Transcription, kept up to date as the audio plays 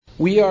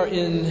We are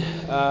in,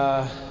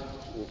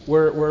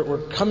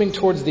 we're coming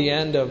towards the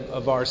end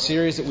of our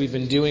series that we've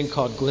been doing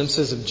called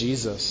Glimpses of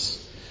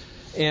Jesus.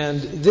 And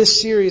this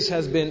series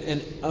has been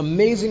an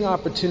amazing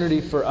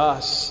opportunity for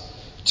us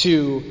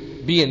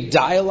to be in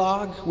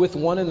dialogue with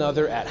one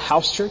another at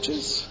house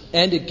churches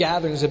and at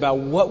gatherings about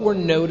what we're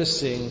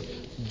noticing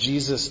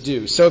Jesus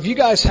do. So if you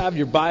guys have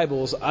your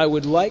Bibles, I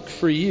would like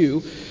for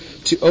you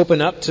to open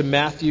up to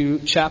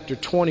Matthew chapter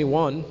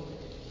 21.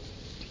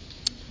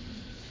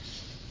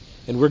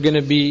 And we're going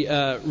to be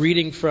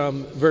reading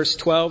from verse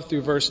 12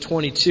 through verse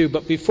 22.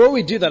 But before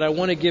we do that, I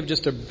want to give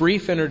just a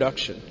brief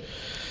introduction.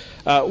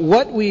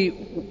 What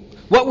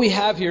we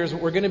have here is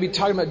we're going to be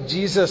talking about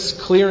Jesus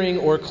clearing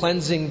or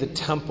cleansing the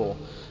temple.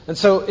 And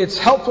so it's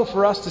helpful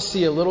for us to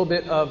see a little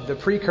bit of the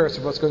precursor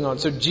of what's going on.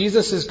 So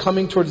Jesus is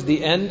coming towards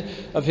the end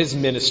of his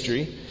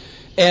ministry.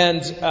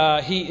 And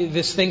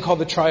this thing called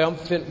the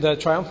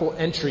triumphal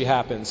entry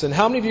happens. And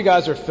how many of you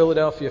guys are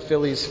Philadelphia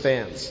Phillies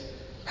fans?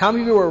 How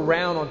many of you were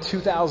around on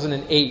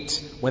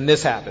 2008 when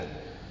this happened?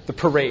 The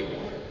parade.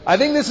 I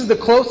think this is the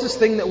closest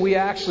thing that we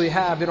actually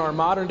have in our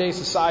modern day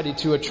society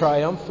to a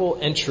triumphal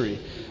entry.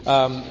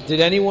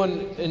 Did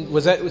anyone,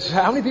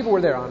 how many people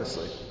were there,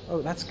 honestly?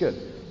 Oh, that's good.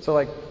 So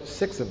like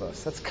 6 of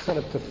us. That's kind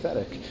of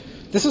pathetic.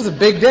 This is a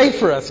big day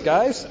for us,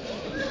 guys.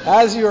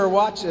 As you are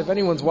watching, if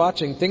anyone's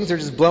watching, things are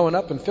just blowing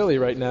up in Philly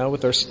right now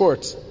with our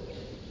sports.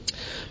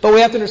 But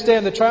we have to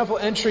understand the triumphal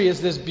entry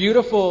is this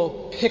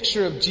beautiful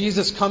picture of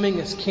Jesus coming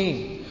as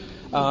king.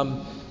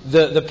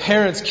 The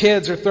parents,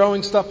 kids are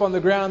throwing stuff on the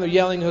ground. They're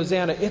yelling,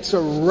 Hosanna. It's a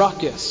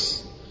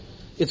ruckus.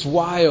 It's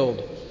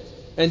wild.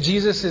 And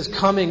Jesus is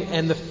coming,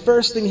 and the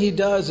first thing he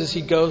does is he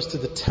goes to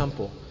the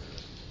temple.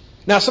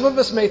 Now, some of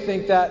us may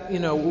think that,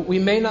 we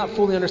may not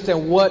fully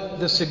understand what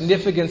the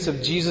significance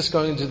of Jesus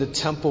going to the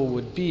temple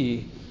would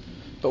be.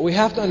 But we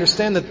have to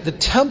understand that the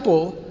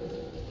temple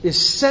is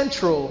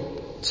central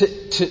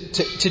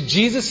to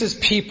Jesus'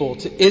 people,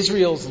 to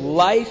Israel's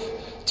life,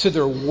 to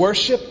their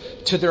worship,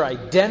 to their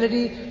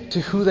identity,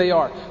 to who they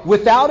are.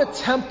 Without a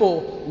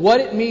temple, what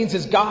it means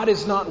is God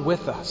is not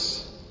with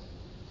us.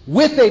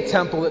 With a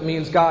temple, it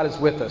means God is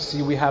with us.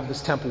 See, we have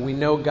this temple. We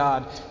know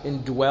God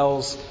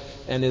indwells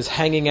and is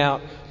hanging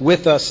out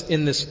with us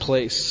in this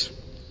place.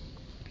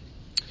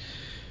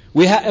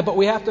 But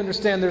we have to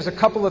understand there's a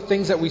couple of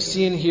things that we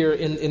see in here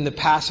in the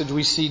passage.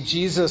 We see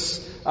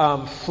Jesus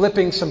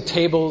flipping some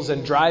tables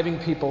and driving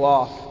people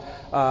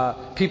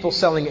off, people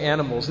selling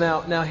animals.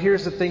 Now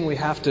here's the thing we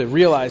have to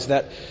realize,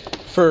 that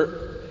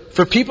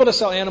for people to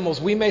sell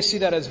animals, we may see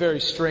that as very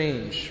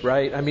strange,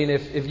 right? I mean,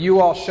 if you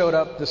all showed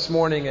up this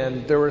morning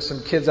and there were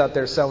some kids out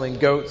there selling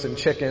goats and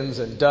chickens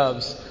and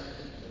doves,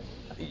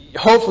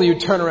 hopefully you'd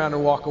turn around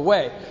and walk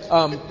away.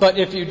 But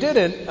if you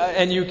didn't,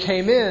 and you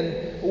came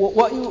in,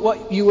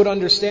 what you would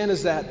understand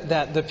is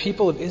that the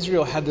people of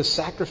Israel had this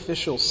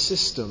sacrificial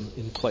system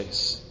in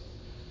place.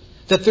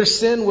 That their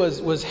sin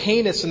was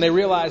heinous, and they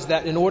realized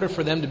that in order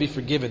for them to be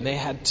forgiven, they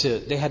had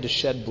to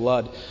shed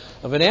blood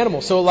of an animal.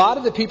 So a lot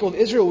of the people of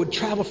Israel would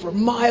travel for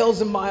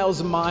miles and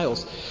miles and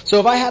miles. So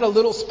if I had a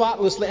little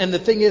spotless, and the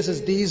thing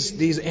is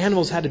these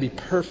animals had to be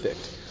perfect.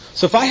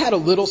 So if I had a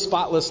little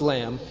spotless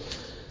lamb,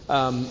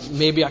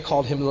 maybe I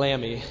called him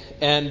Lammy,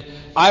 and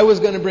I was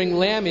going to bring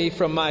Lammy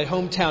from my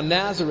hometown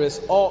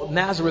Nazareth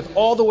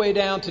all the way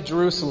down to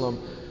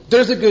Jerusalem,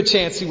 there's a good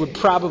chance he would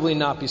probably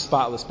not be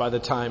spotless by the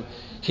time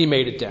he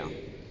made it down.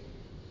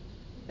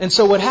 And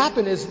so what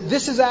happened is,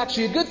 this is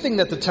actually a good thing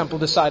that the temple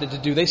decided to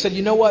do. They said,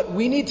 you know what,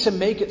 we need to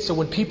make it so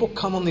when people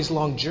come on these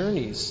long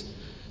journeys,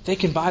 they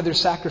can buy their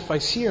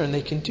sacrifice here and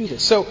they can do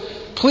this. So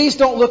please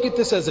don't look at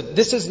this as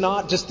this is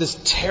not just this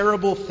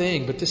terrible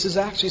thing, but this is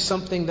actually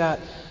something that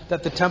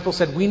the temple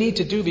said we need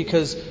to do,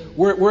 because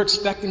we're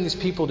expecting these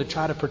people to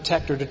try to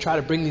protect or to try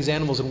to bring these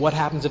animals, and what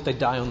happens if they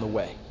die on the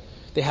way?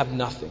 They have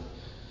nothing.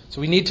 So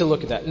we need to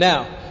look at that.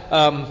 Now,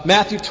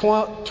 Matthew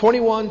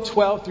 21,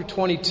 12 through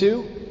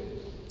 22.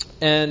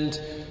 And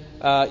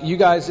you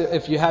guys,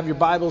 if you have your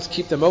Bibles,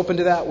 keep them open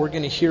to that. We're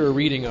going to hear a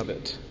reading of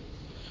it.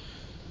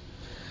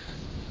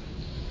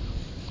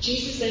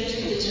 Jesus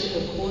entered the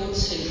temple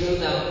courts and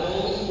drove out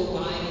all who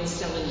were buying and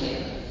selling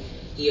there.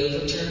 He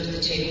overturned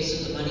the tables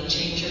of the money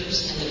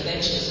changers and the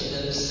benches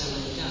of those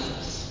selling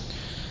doves.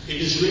 It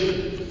is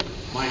written,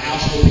 my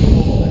house will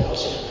be called a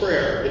house of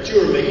prayer, but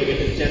you are making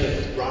it a den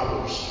of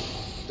robbers.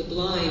 The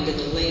blind and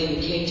the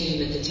lame came to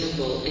him at the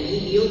temple, and he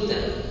healed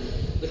them.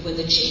 But when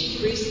the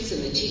chief priests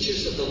and the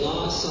teachers of the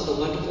law saw the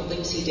wonderful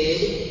things he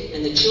did,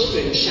 and the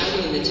children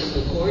shouting in the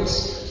temple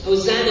courts,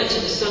 Hosanna to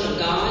the Son of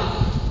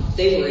God,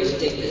 they were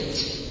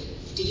indignant.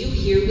 Do you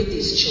hear what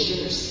these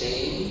children are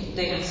saying?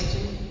 They asked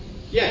him.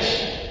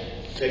 Yes.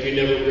 Have you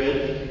never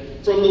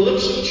read? From the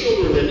lips of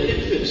children and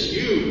infants,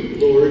 you,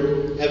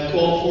 Lord, have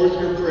called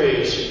forth your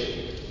praise.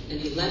 And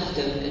he left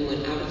them and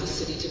went out of the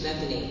city to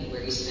Bethany,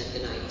 where he spent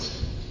the night.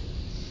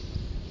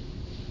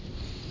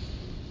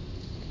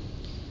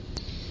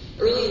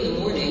 Early in the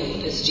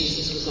morning, as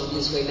Jesus was on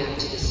his way back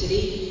to the city,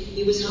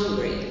 he was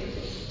hungry.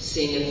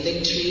 Seeing a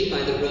fig tree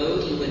by the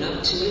road, he went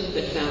up to it,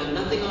 but found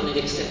nothing on it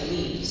except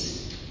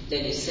leaves.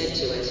 Then he said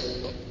to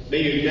it,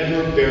 May you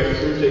never bear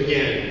fruit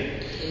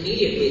again."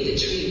 Immediately the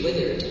tree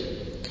withered.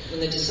 When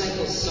the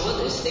disciples saw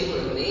this, they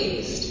were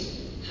amazed.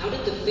 "How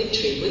did the fig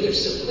tree wither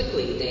so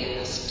quickly?" they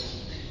asked.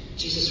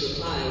 Jesus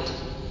replied,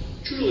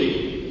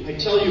 "Truly, I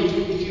tell you,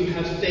 if you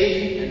have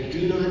faith and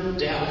do not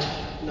doubt,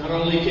 not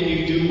only can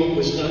you do what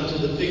was done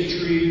to the fig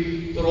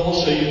tree, but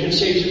also you can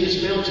say to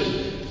this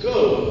mountain,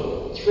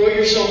 'Go, throw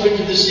yourself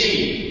into the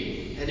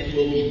sea,' and it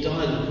will be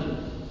done.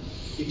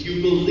 If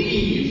you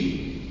believe,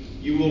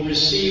 you will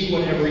receive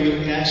whatever you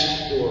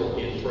ask for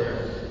in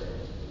prayer."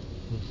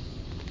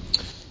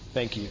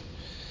 Thank you.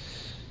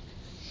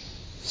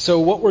 So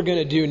what we're going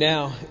to do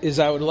now is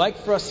I would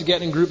like for us to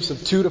get in groups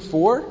of 2 to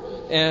 4.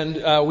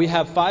 And we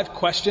have 5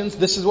 questions.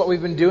 This is what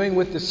we've been doing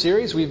with this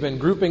series. We've been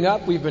grouping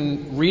up. We've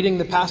been reading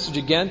the passage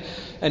again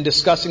and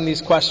discussing these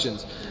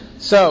questions.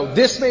 So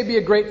this may be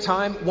a great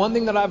time. One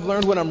thing that I've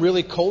learned when I'm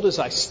really cold is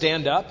I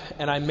stand up.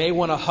 And I may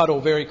want to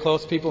huddle very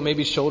close, people,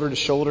 maybe shoulder to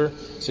shoulder,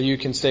 so you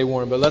can stay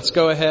warm. But let's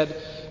go ahead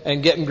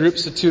and get in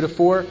groups of 2 to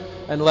 4.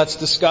 And let's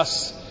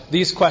discuss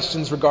these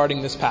questions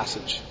regarding this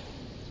passage.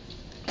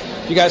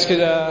 You guys could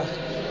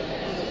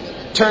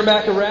turn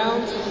back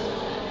around.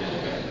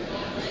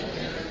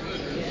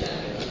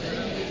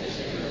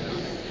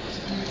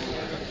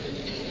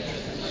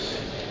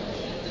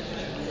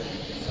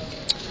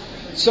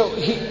 So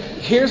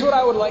here's what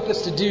I would like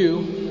us to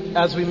do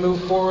as we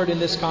move forward in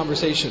this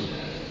conversation.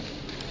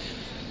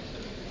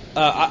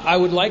 I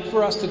would like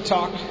for us to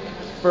talk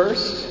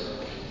first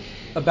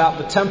about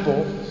the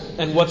temple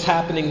and what's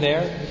happening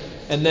there,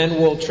 and then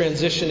we'll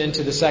transition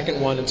into the second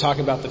one and talk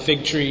about the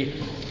fig tree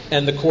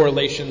and the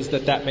correlations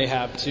that may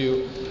have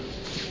to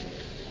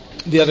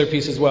the other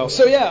piece as well.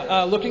 So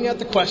looking at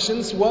the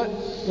questions,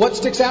 what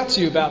sticks out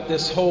to you about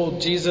this whole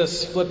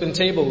Jesus flipping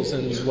tables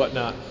and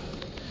whatnot?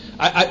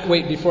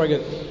 Wait, before I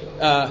get...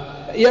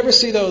 you ever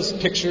see those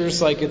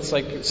pictures, like it's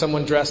like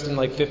someone dressed in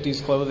like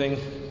 50s clothing,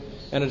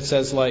 and it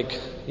says like,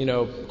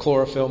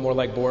 chlorophyll, more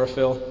like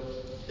borophyll?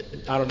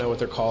 I don't know what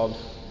they're called.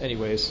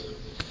 Anyways.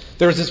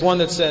 There's this one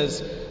that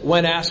says,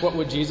 when asked what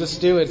would Jesus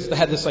do, it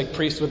had this like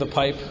priest with a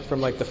pipe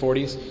from like the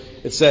 40s.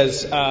 It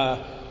says,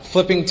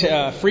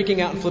 freaking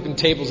out and flipping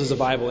tables is a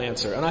Bible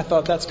answer. And I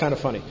thought that's kind of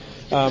funny.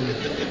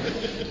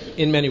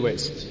 In many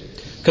ways.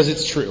 Because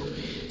it's true.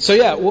 So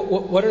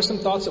what are some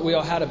thoughts that we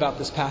all had about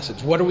this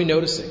passage? What are we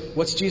noticing?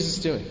 What's Jesus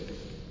doing?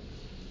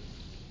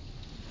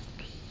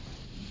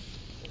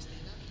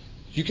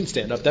 You can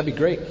stand up. That'd be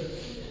great. All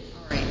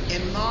right.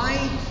 In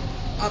my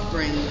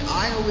upbringing,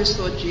 I always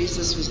thought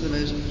Jesus was the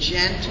most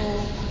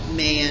gentle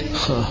man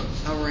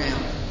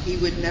around. He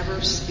would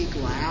never speak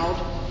loud.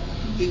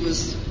 He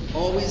was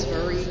always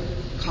very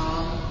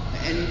calm.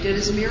 And he did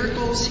his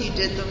miracles. He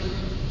did them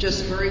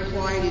just very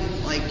quiet. He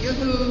didn't like,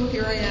 yoo-hoo,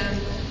 here I am.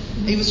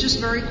 He was just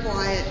very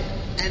quiet.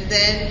 And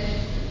then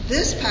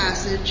this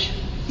passage,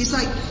 he's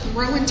like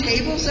throwing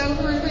tables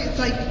over everybody. It's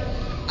like,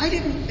 I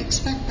didn't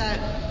expect that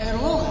at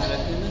all out of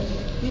him.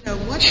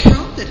 And, what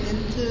prompted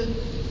him to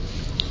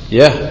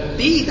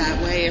be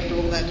that way after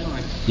all that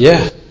time?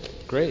 Yeah,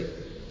 great.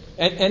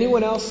 And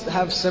anyone else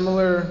have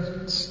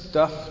similar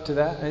stuff to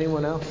that?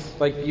 Anyone else?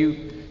 Like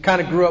you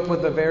kind of grew up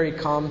with a very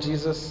calm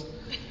Jesus?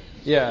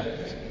 Yeah,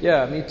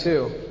 me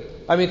too.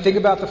 I mean, think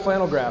about the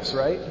flannel graphs,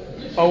 right?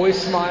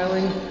 Always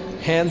smiling,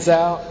 hands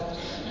out,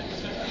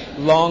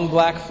 long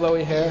black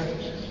flowy hair.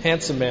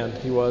 Handsome man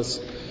he was.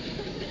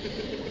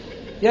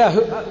 Yeah,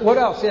 what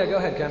else? Yeah, go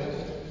ahead, Ken.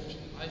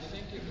 I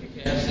think in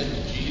the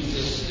passage,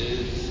 Jesus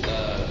is,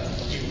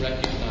 he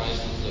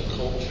recognizes the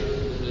culture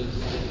that is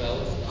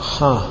developed.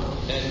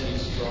 And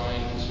he's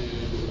trying to,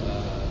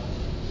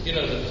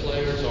 the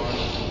players aren't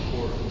as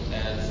important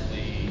as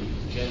the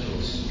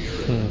general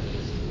spirit.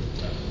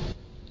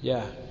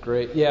 Yeah,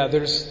 great. Yeah,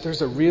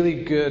 there's a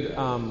really good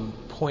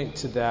point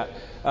to that.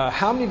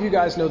 How many of you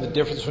guys know the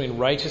difference between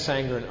righteous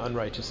anger and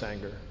unrighteous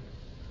anger?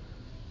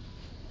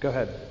 Go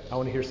ahead. I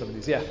want to hear some of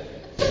these. Yeah.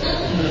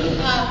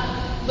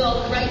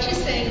 Well,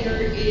 righteous anger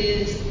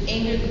is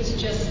anger that's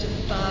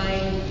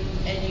justified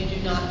and you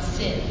do not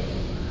sin.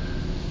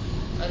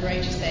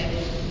 Unrighteous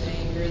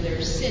anger,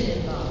 there's sin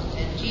involved.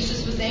 And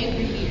Jesus was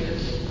angry here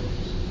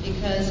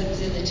because it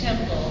was in the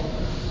temple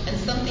and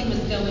something was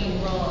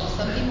going wrong.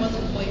 Something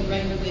wasn't quite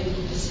right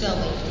with the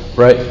selling.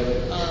 Right.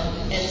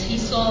 And he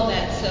saw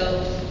that,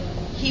 so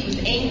he was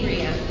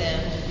angry at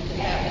them because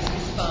that was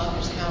his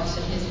father's house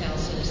and his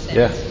house in a sense.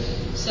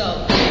 Yeah.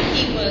 So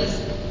he was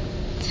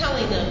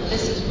telling them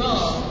this is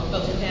wrong,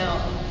 but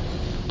without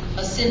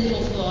a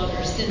sinful thought or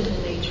a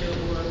sinful nature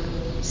or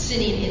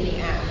sinning in the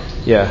act.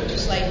 Yeah.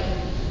 Just like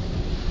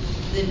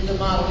the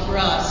model for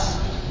us,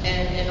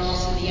 and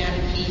also the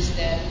added piece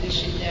that we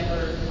should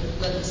never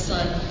let the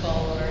sun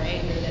fall on our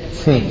anger. That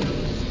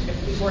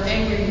if we're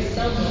angry with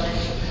someone,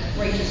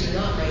 righteous or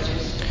not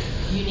righteous,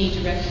 you need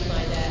to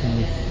rectify that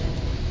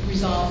and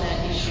resolve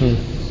that issue. We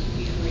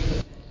agree with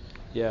that.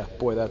 Yeah,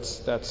 boy,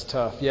 that's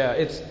tough. Yeah,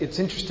 it's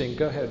interesting.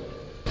 Go ahead,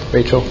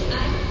 Rachel.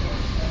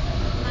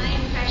 My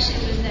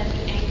impression was that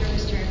the anger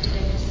was directed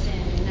at the sin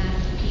and not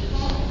at the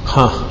people. And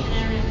I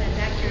don't know if that's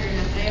accurate or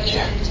not, but I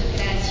always took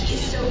it as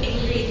he's so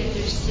angry that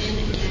there's sin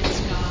and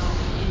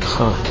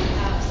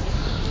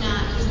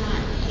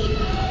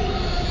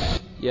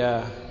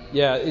Yeah.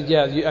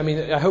 I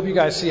mean, I hope you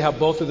guys see how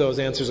both of those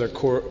answers are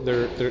core.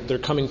 They're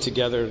coming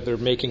together. They're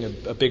making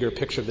a bigger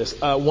picture of this.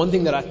 One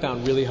thing that I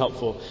found really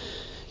helpful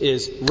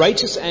is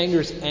righteous anger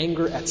is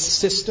anger at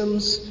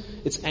systems.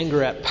 It's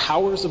anger at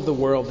powers of the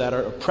world that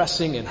are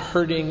oppressing and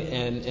hurting,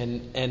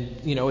 and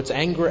it's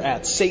anger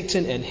at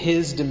Satan and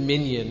his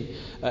dominion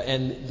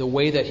and the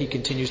way that he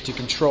continues to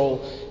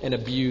control and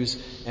abuse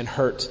and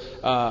hurt.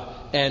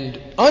 And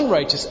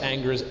unrighteous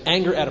anger is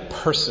anger at a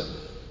person.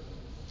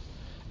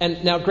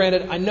 And now,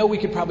 granted, I know we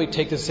could probably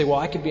take this and say, well,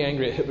 I could be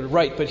angry at Hitler,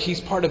 right? But he's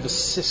part of a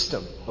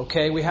system,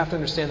 okay? We have to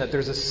understand that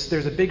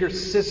there's a bigger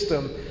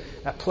system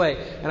at play.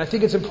 And I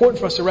think it's important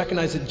for us to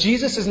recognize that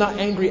Jesus is not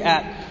angry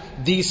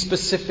at these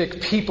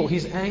specific people.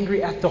 He's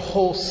angry at the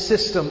whole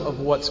system of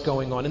what's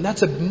going on. And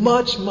that's a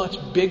much,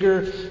 much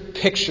bigger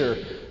picture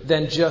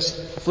than just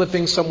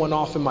flipping someone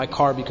off in my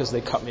car because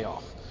they cut me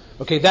off.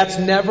 Okay, that's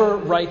never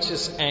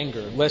righteous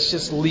anger. Let's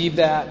just leave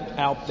that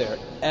out there,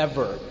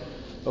 ever.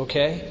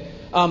 Okay?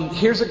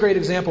 Here's a great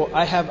example.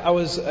 I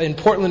was in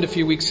Portland a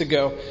few weeks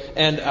ago,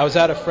 and I was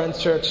at a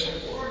friend's church,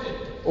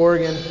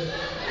 Oregon.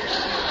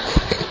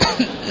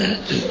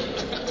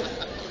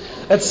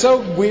 That's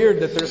so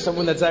weird that there's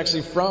someone that's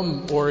actually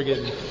from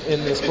Oregon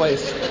in this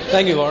place.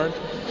 Thank you, Lauren.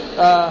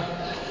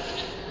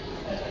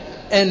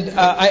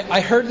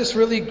 I heard this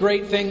really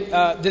great thing.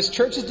 This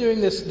church is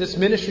doing this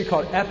ministry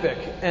called Epic,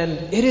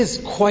 and it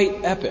is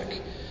quite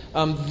epic.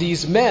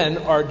 These men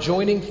are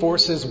joining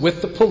forces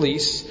with the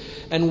police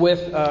and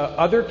with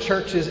other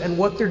churches, and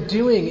what they're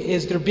doing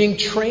is they're being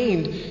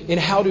trained in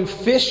how to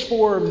fish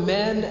for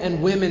men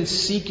and women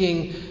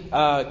seeking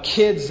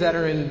kids that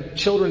are in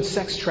children's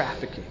sex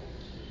trafficking.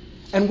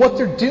 And what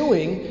they're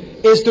doing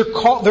is they're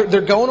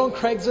going on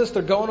Craigslist,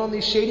 they're going on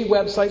these shady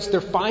websites, they're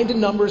finding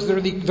numbers,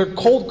 they're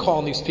cold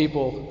calling these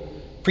people,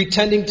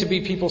 pretending to be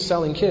people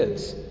selling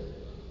kids.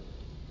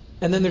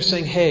 And then they're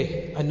saying,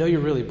 hey, I know you're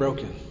really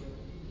broken.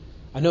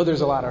 I know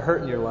there's a lot of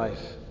hurt in your life.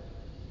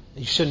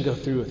 You shouldn't go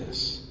through with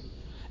this.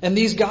 And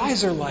these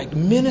guys are like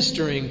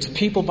ministering to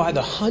people by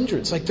the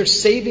hundreds. Like they're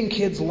saving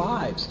kids'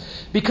 lives.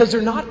 Because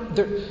they're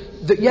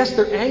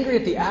angry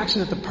at the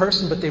action of the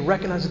person, but they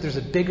recognize that there's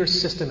a bigger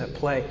system at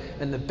play.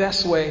 And the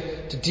best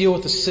way to deal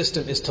with the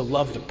system is to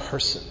love the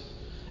person.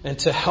 And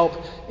to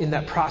help in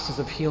that process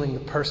of healing the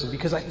person.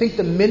 Because I think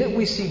the minute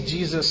we see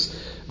Jesus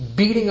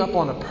beating up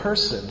on a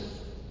person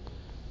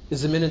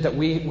is the minute that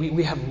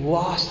we have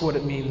lost what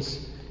it means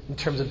in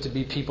terms of to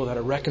be people that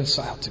are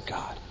reconciled to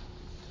God.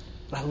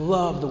 And I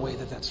love the way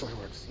that story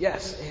works.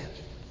 Yes,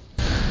 Ange.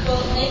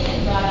 Well,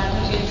 Nathan brought up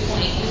a good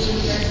point, which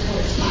is verse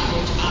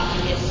 14, which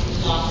often gets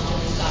lost in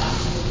the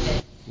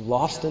sauce.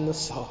 Lost in the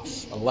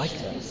sauce. I like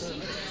that.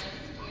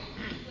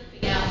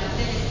 Yeah, but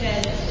then it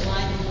says the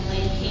blind and the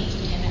lame came to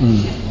him at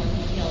the temple and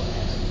he healed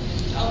them.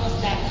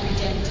 Almost that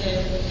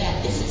redemptive,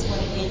 that this is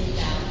what it is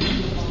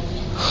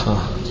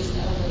about. We just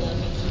overlook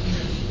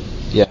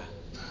it. Yeah.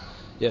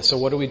 Yeah, so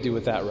what do we do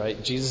with that,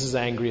 right? Jesus is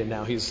angry and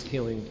now he's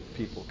healing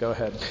people. Go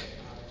ahead.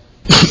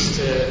 Just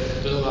to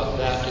build off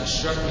that, it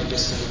struck me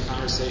just in the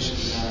conversation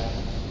that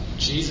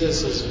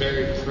Jesus is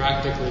very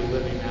practically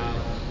living out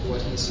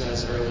what he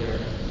says earlier.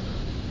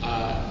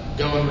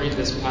 Go and read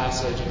this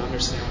passage and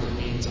understand what it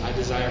means. I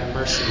desire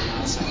mercy,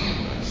 not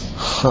sacrifice.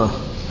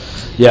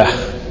 Yeah.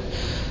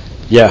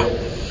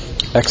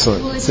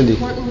 Excellent. Well, it's Cindy.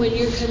 important when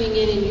you're coming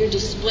in and you're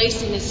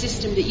displacing a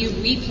system that you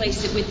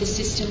replace it with the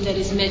system that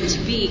is meant to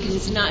be, because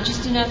it's not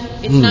just enough.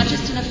 It's not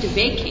just enough to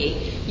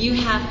vacate. You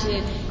have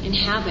to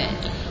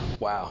inhabit.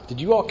 Wow.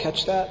 Did you all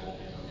catch that?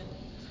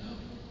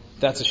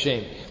 That's a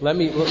shame. Let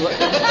me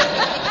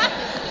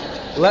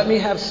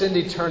have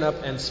Cindy turn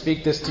up and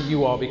speak this to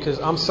you all, because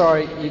I'm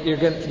sorry,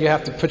 you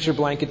have to put your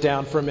blanket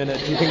down for a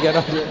minute. You can get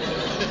up here.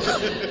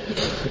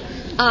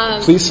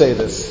 Please say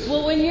this.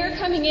 Well, when you're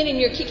coming in and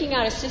you're kicking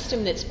out a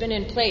system that's been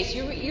in place,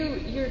 he was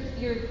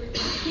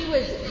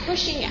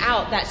pushing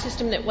out that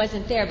system that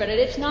wasn't there. But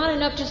it's not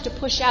enough just to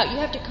push out. You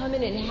have to come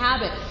in and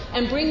inhabit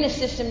and bring the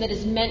system that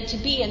is meant to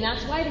be. And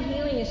that's why the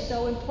healing is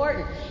so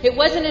important. It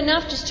wasn't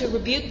enough just to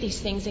rebuke these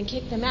things and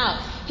kick them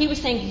out. He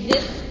was saying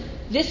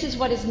this is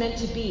what is meant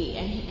to be.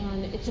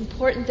 And it's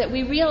important that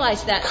we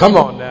realize that. Come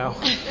on now.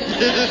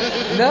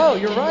 No,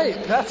 you're right.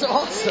 That's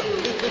awesome.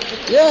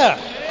 Yeah.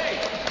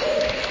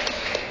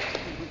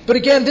 But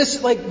again, this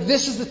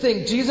is the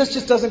thing. Jesus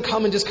just doesn't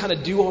come and just kind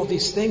of do all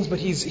these things, but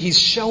he's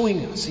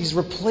showing us. He's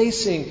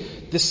replacing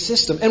the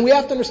system. And we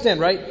have to understand,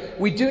 right?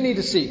 We do need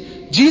to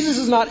see. Jesus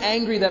is not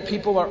angry that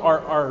people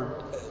are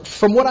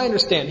from what I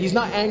understand, he's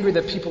not angry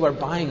that people are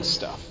buying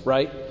stuff,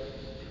 right?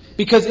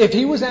 Because if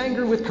he was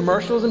angry with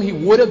commercialism, he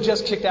would have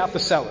just kicked out the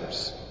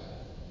sellers.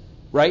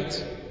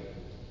 Right?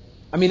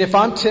 I mean, if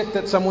I'm ticked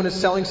that someone is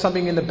selling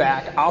something in the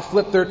back, I'll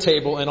flip their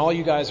table and all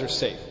you guys are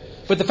safe.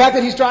 But the fact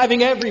that he's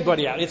driving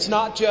everybody out, it's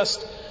not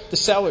just the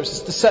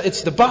sellers,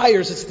 it's the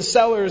buyers, it's the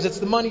sellers, it's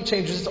the money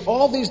changers, it's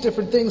all these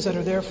different things that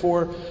are there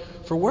for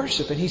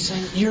worship. And he's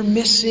saying, you're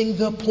missing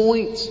the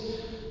point.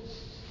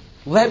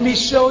 Let me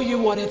show you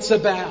what it's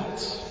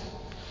about.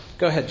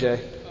 Go ahead,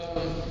 Jay.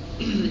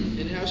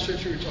 In House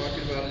Church, we were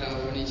talking about how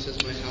when he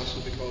says my house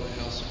will be called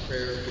a house of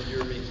prayer, but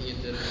you're making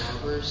it den of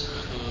robbers.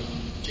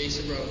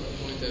 Jason brought up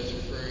the point that I was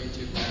referring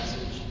to a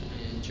passage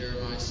in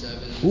Jeremiah 7.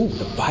 Ooh,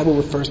 the Bible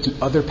refers to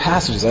other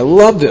passages. I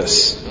love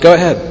this. Go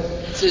ahead.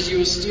 It says, you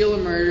will steal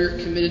and murder,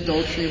 commit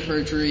adultery and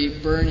perjury,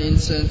 burn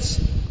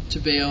incense to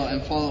Baal,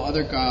 and follow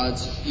other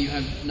gods you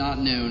have not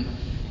known.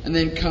 And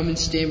then come and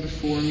stand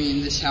before me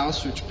in this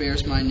house which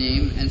bears my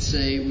name and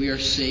say, we are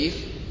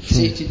safe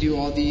to do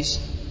all these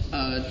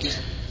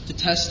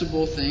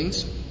detestable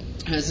things.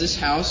 Has this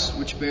house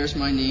which bears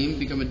my name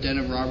become a den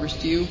of robbers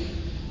to you?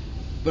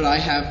 But I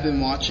have been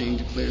watching,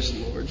 declares the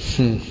Lord.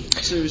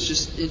 So it was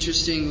just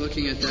interesting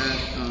looking at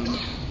that.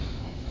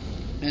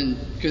 And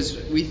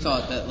because we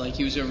thought that like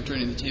he was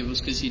overturning the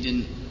tables because he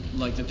didn't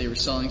like that they were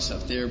selling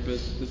stuff there, but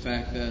the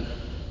fact that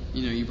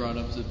you brought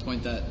up the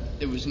point that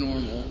it was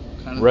normal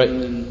kind of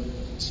thing. And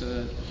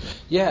so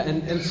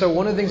and so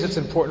one of the things that's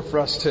important for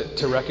us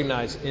to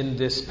recognize in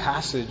this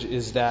passage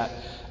is that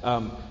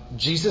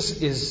Jesus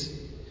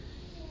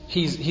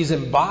he's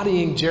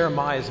embodying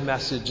Jeremiah's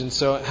message. And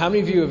so how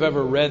many of you have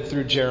ever read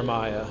through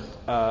Jeremiah?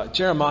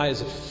 Jeremiah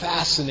is a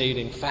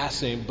fascinating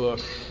book.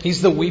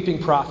 He's the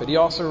weeping prophet. He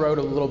also wrote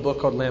a little book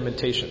called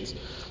Lamentations.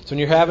 So when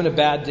you're having a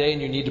bad day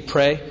and you need to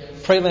pray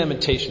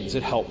Lamentations.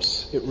 It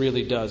helps. It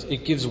really does.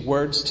 It gives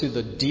words to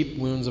the deep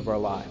wounds of our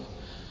life.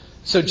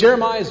 So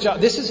Jeremiah's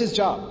job, this is his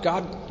job.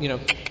 God,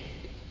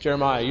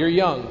 Jeremiah, you're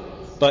young,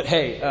 but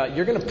hey,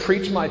 you're going to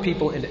preach my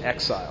people into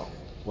exile.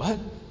 What?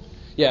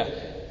 Yeah.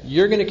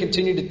 You're going to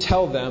continue to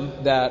tell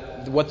them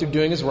that what they're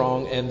doing is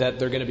wrong and that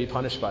they're going to be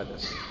punished by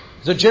this.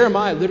 So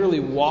Jeremiah literally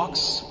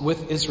walks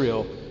with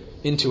Israel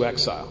into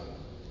exile.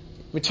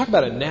 We talk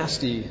about a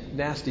nasty,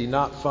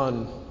 not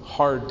fun,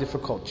 hard,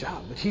 difficult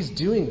job, but he's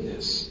doing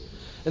this.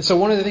 And so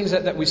one of the things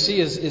that we see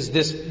is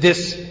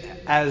this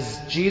as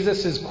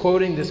Jesus is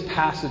quoting this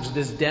passage,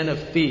 this den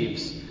of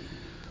thieves.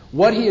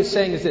 What he is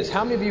saying is this.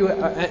 How many of you,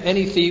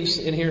 any thieves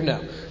in here?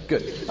 No.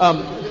 Good.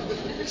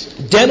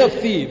 Den of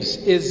thieves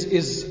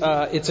is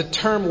it's a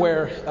term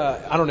where,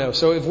 I don't know,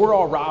 so if we're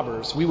all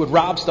robbers, we would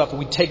rob stuff and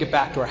we'd take it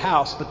back to our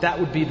house, but that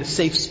would be the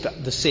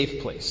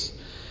safe place.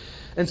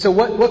 And so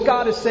what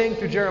God is saying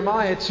through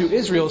Jeremiah to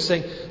Israel is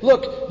saying,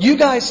 look, you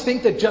guys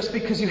think that just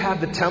because you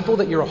have the temple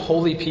that you're a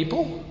holy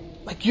people?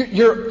 Like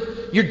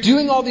you're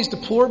doing all these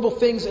deplorable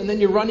things and then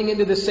you're running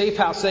into the safe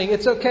house saying,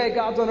 it's okay,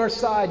 God's on our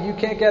side, you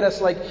can't get us.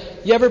 Like,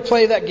 you ever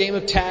play that game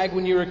of tag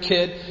when you were a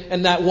kid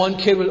and that one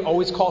kid would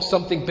always call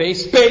something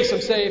base,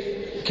 I'm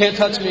safe, can't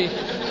touch me.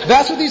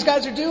 That's what these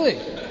guys are doing.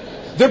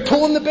 They're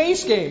pulling the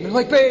base game. They're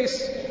like,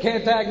 base,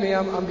 can't tag me,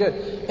 I'm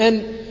good.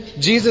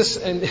 And Jesus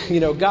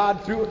and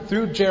God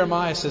through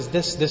Jeremiah says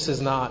this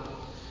is not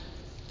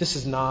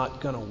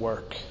going to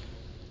work.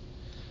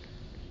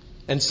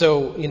 And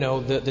so,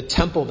 the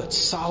temple that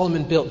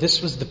Solomon built,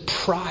 this was the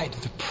pride,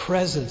 the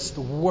presence, the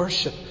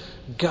worship.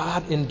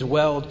 God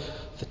indwelled.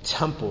 The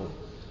temple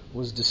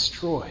was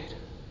destroyed.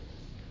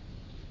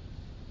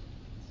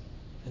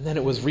 And then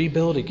it was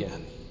rebuilt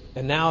again.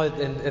 And now,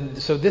 and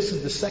so this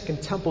is the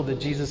second temple that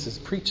Jesus is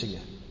preaching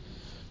in.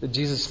 That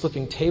Jesus is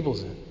flipping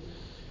tables in. And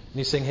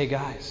he's saying, hey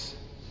guys,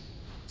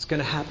 it's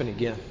going to happen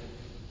again.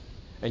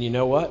 And you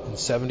know what? In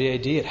 70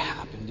 AD, it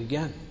happened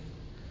again.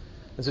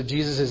 And so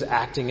Jesus is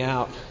acting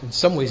out, in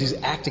some ways he's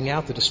acting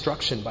out the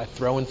destruction by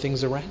throwing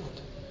things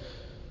around.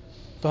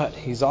 But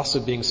he's also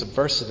being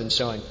subversive and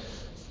showing,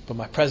 but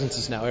my presence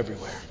is now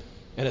everywhere.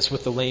 And it's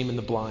with the lame and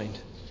the blind.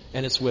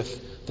 And it's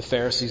with the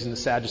Pharisees and the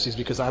Sadducees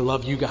because I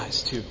love you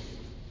guys too.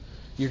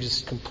 You're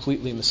just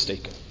completely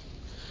mistaken.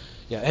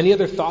 Yeah, any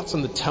other thoughts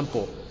on the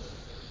temple?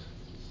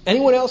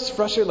 Anyone else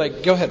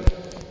frustrated? Go ahead.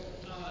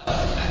 I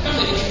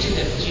found it interesting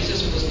that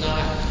Jesus was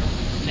not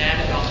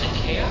mad about the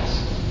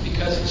chaos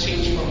because it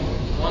changed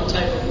from one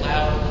type of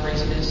loud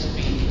craziness,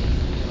 being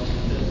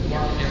the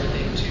mark and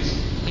everything, to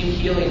him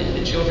healing and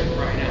the children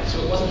crying out.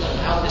 So it wasn't the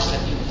loudness that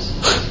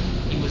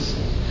he was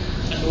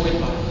annoyed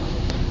by.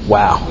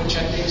 Wow. Which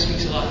I think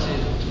speaks a lot to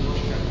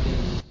worship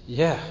everything.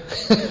 Yeah.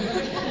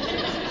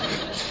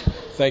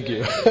 Thank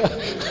you.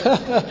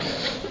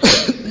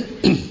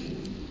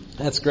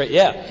 That's great.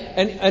 Yeah.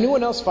 And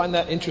anyone else find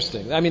that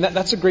interesting? I mean,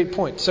 that's a great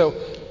point. So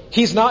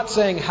he's not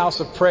saying house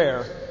of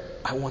prayer,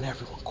 I want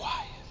everyone quiet.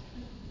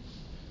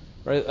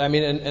 Right? I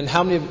mean, and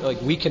how many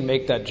we can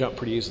make that jump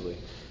pretty easily,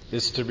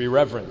 is to be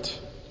reverent.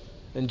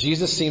 And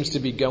Jesus seems to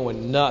be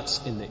going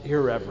nuts in the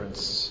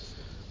irreverence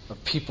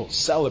of people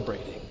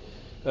celebrating,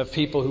 of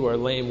people who are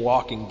lame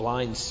walking,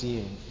 blind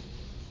seeing.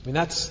 I mean,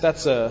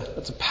 that's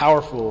a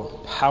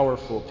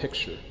powerful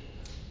picture.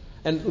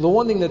 And the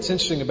one thing that's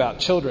interesting about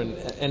children,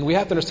 and we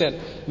have to understand,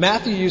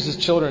 Matthew uses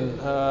children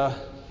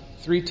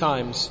 3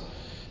 times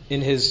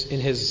in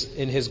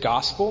his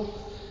gospel.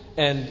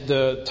 And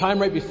the time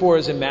right before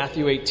is in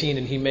Matthew 18,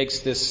 and he makes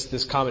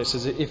this comment. He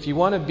says, if you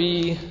want to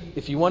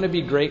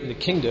be great in the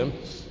kingdom,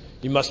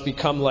 you must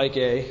become like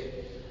a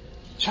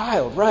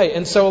child, right?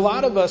 And so a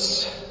lot of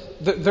us,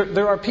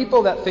 there are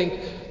people that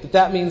think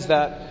that means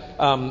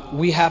that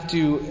we have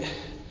to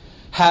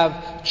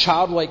have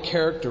childlike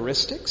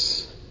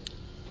characteristics.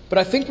 But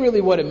I think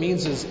really what it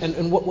means is,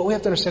 and what we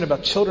have to understand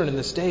about children in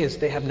this day is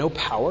they have no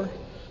power.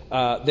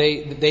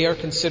 They are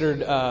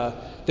considered,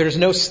 there's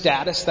no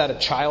status that a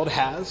child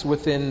has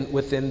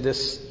within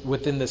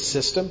this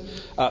system.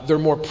 They're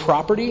more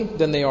property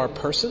than they are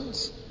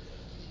persons.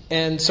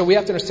 And so we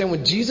have to understand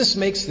when Jesus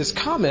makes this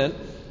comment,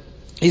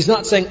 he's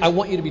not saying, I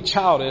want you to be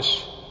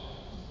childish.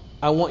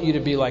 I want you to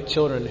be like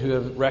children who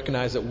have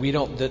recognized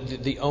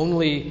that the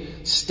only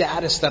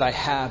status that I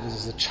have is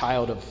as a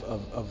child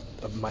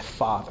of my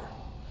Father.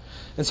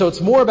 And so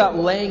it's more about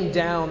laying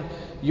down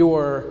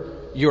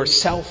your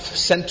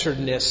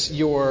self-centeredness,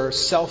 your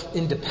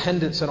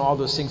self-independence and all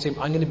those things, saying,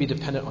 I'm going to be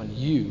dependent on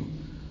you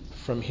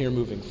from here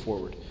moving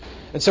forward.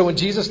 And so when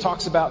Jesus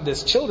talks about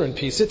this children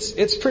piece,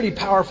 it's pretty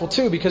powerful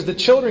too, because the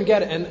children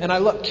get it. And I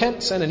love,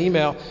 Kent sent an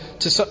email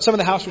to some of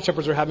the house church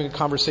shepherds were having a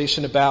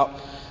conversation about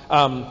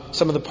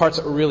some of the parts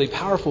that were really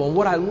powerful. And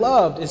what I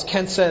loved is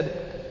Kent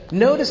said,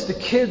 notice the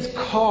kids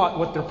caught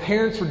what their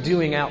parents were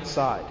doing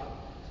outside.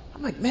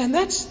 I'm like, man,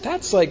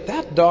 that's like,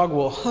 that dog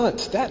will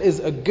hunt. That is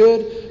a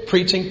good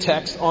preaching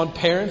text on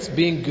parents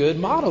being good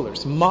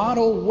modelers.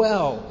 Model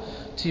well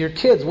to your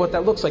kids what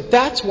that looks like.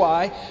 That's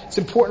why it's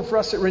important for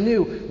us at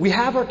Renew. We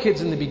have our kids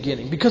in the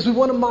beginning because we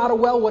want to model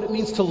well what it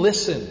means to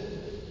listen.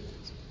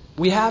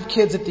 We have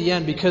kids at the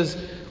end because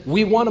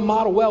we want to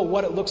model well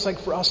what it looks like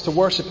for us to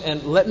worship.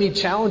 And let me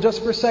challenge us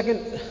for a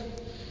second.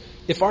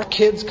 If our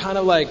kids kind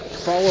of like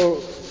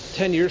follow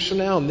 10 years from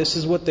now and this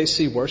is what they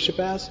see worship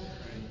as,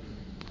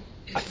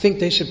 I think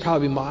they should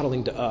probably be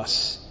modeling to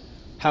us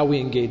how we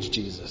engage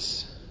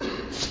Jesus.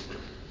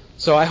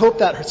 So I hope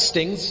that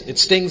stings. It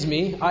stings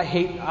me.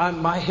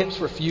 My hips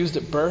were fused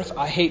at birth.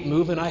 I hate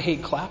moving. I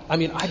hate clap. I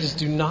mean, I just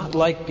do not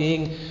like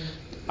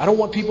I don't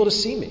want people to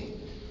see me.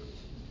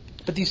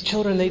 But these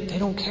children, they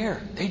don't care.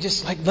 They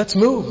just like, let's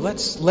move.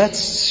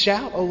 Let's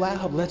shout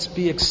aloud. Let's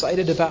be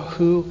excited about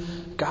who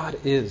God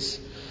is.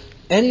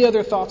 Any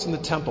other thoughts on the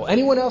temple?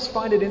 Anyone else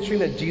find it interesting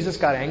that Jesus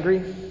got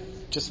angry?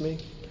 Just me?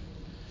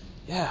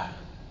 Yeah.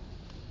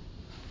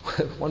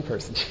 One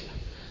person.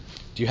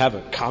 Do you have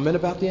a comment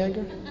about the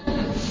anger?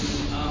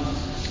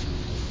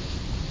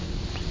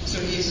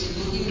 So he's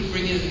looking to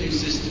bring in a new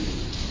system.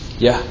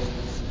 Yeah.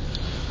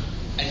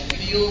 I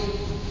feel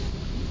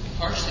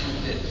partially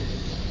that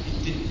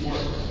it didn't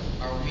work.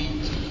 Are we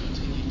to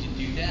continue to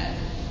do that?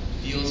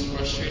 Feels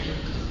frustrating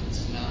because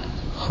it's not.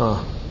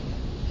 Huh.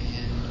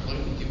 And what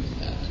do we do with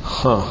that?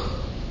 Huh.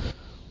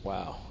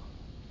 Wow.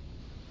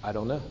 I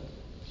don't know.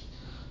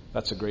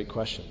 That's a great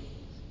question.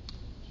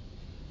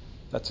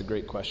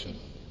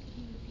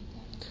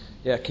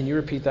 Yeah, can you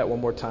repeat that one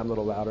more time a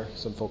little louder?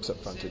 Some folks up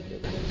front didn't hear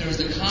that. There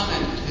was a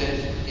comment that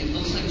it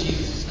looks like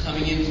Jesus is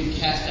coming in to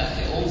cast out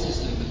the old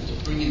system but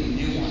to bring in the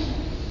new one.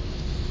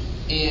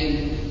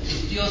 And it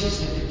feels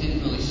as if it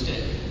didn't really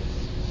stick.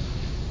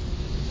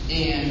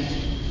 And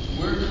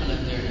we're kind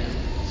of there now.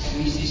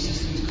 And we see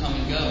systems come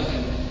and go.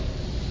 And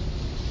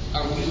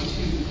are we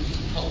to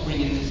help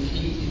bring in this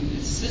king in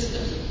this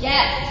system?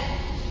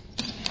 Yes.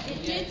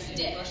 It did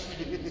stick.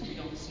 We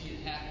don't see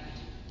it happening.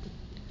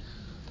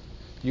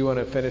 You want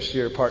to finish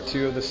your part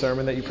 2 of the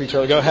sermon that you preached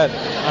earlier? Go ahead.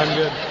 I'm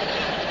good.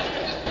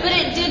 But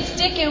it did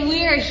stick, and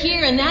we are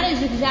here, and that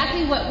is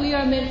exactly what we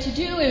are meant to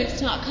do. And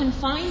it's not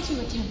confined to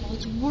a temple.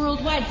 It's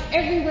worldwide. It's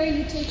everywhere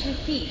you take your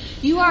feet.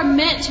 You are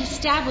meant to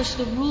establish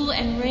the rule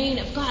and reign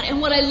of God. And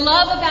what I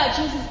love about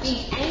Jesus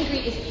being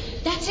angry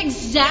is that's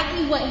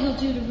exactly what he'll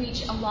do to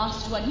reach a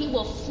lost one. He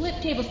will flip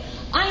tables.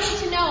 I need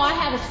to know I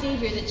have a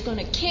Savior that's going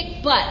to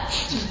kick butt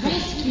to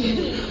rescue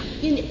me.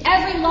 And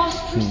every lost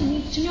person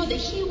needs to know that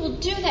he will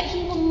do that.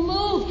 He will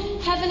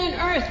move heaven and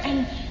earth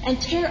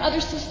and tear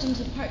other systems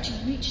apart to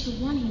reach the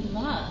one he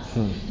loves.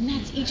 And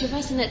that's each of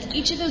us, and that's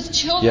each of those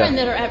children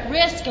that are at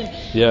risk. And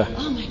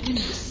oh my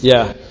goodness.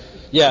 Yeah,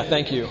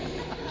 thank you.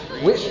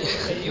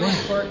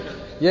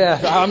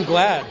 Yeah, I'm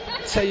glad.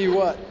 Tell you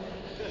what.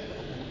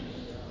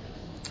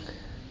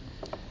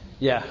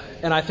 Yeah,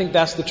 and I think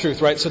that's the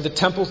truth, right? So the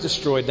temple's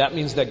destroyed. That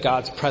means that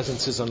God's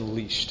presence is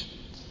unleashed.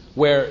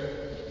 Where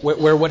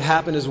what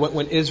happened is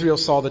when Israel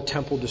saw the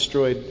temple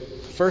destroyed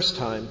the first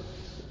time,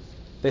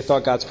 they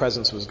thought God's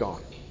presence was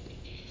gone.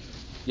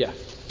 Yeah.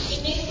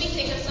 It makes me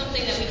think of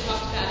something that we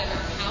talked about in our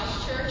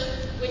house church,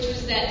 which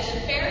was that the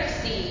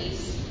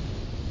Pharisees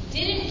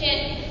didn't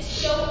get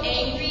so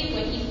angry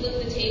when he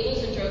flipped the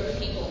tables and drove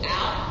the people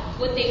out.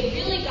 What they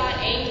really got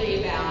angry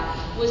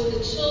about was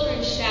the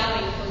children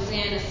shouting,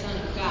 "Hosanna, Son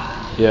of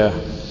God." Yeah.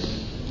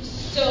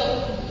 So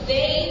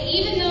they,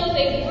 even though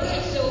they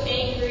weren't so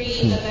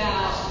angry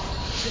about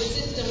the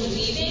system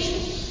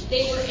leaving,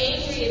 they were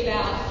angry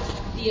about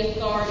the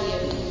authority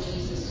of who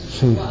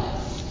Jesus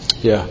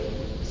was. Yeah.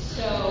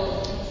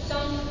 So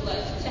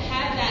to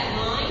have that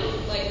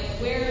line, like,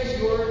 where is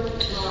your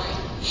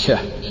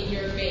line in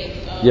your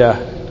faith of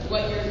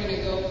what you're going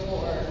to go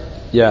for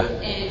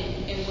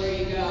and where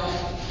you go?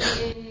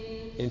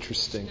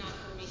 Interesting. Not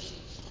for me.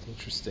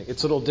 Interesting.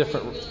 It's a little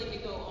different. Are you willing to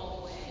go all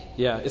the way?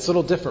 Yeah, it's a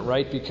little different,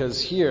 right?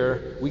 Because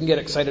here we can get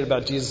excited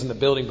about Jesus in the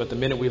building, but the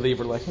minute we leave,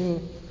 we're like,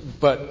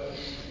 But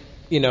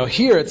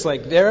here it's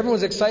like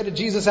everyone's excited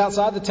Jesus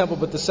outside the temple,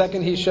 but the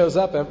second he shows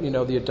up,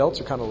 the adults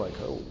are kind of like,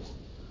 oh,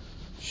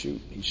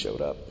 shoot, he showed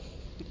up.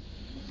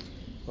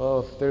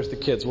 Oh, there's the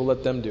kids. We'll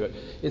let them do it.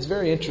 It's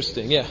very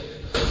interesting. Yeah.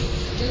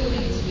 During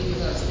these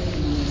weeks, I was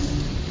thinking on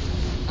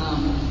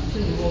this,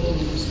 putting the world in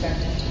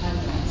perspective,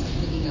 time-wise, I'm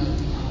thinking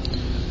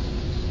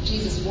of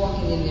Jesus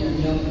walking in there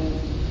knowing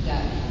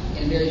that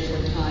in a very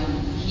short time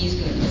he's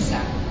going to be a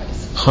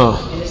sacrifice.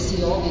 And to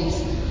see all these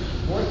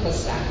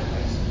worthless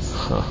sacrifices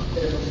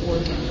that are before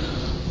him,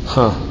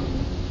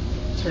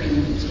 turning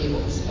over the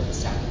tables of the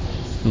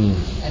sacrifice.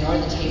 And are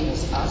the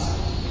tables us?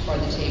 Are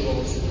the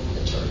tables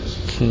the church?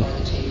 Are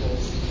the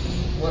tables?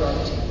 What are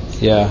the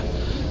tables? Yeah.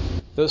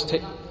 Those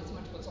tables. Not as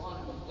much what's on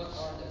them, but what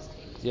are those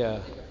tables? Yeah.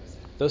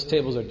 Those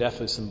tables are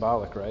definitely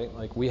symbolic, right?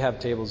 Like we have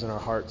tables in our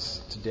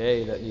hearts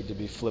today that need to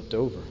be flipped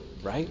over,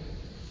 right?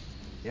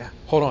 Yeah.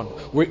 Hold on.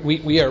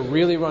 We are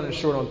really running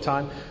short on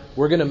time.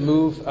 We're going to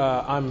move.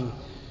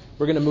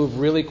 We're going to move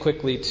really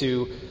quickly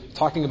to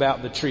talking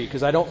about the tree,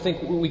 because I don't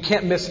think we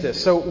can't miss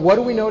this. So, what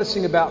are we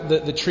noticing about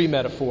the tree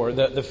metaphor,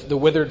 the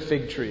withered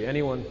fig tree?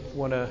 Anyone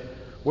want to?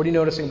 What are you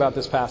noticing about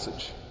this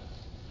passage?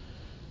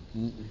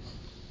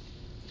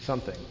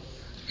 Something.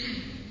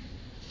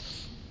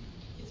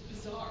 It's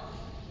bizarre.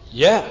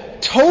 Yeah,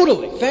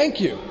 totally.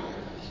 Thank you.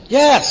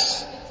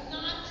 Yes. It's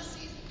not the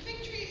season.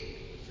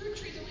 Fruit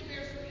trees only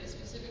bear fruit at a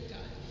specific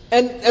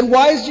time. And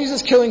why is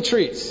Jesus killing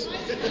trees?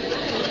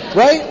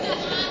 Right? It's not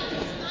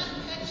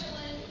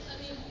petulant. I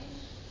mean,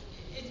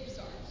 it's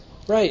bizarre.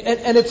 Right.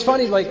 And it's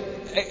funny, like,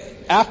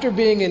 after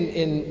being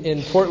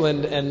in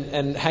Portland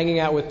and hanging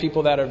out with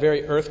people that are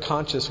very earth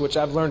conscious, which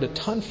I've learned a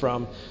ton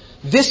from,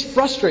 this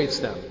frustrates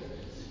them.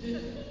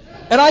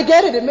 And I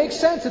get it. It makes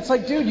sense. It's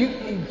like,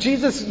 dude,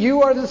 Jesus,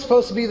 you are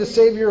supposed to be the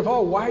Savior of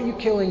all. Why are you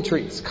killing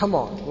trees? Come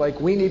on. Like,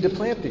 we need to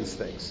plant these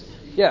things.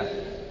 Yeah.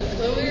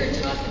 When we were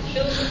talking,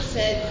 Philip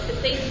said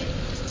that the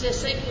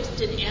disciples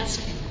didn't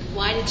ask,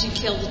 why did you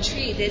kill the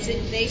tree?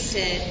 They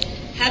said,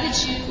 how did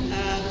you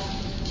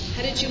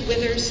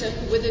wither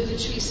the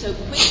tree so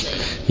quickly?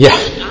 Yeah.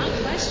 That's an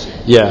odd question.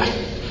 Yeah.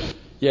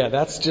 Yeah,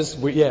 that's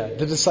just,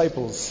 the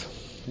disciples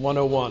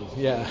 101.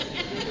 Yeah.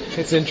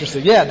 It's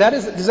interesting. Yeah, that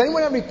is. Does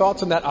anyone have any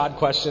thoughts on that odd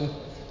question?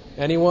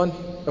 Anyone?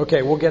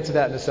 Okay, we'll get to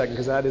that in a second,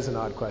 because that is an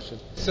odd question.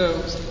 So,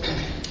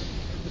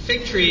 the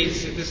fig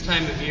trees at this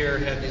time of year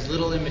had these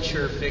little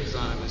immature figs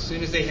on them. As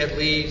soon as they had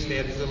leaves, they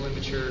had these little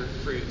immature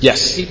fruits.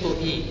 Yes. That people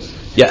eat.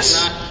 Yes.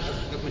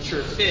 It's not a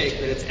mature fig,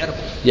 but it's edible.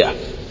 Yeah.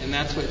 And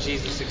that's what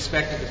Jesus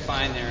expected to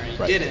find there, and he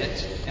Right. did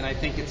it. And I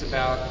think it's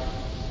about,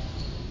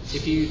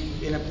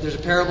 there's a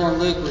parable in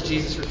Luke where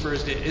Jesus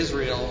refers to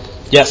Israel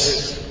Yes.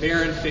 as this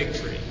barren fig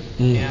tree.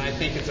 And I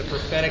think it's a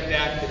prophetic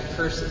act that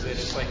curses it.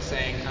 It's like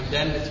saying, I'm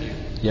done with you.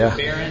 Yeah. You're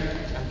barren,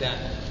 I'm done.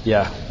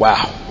 Yeah.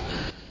 Wow.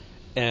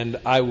 And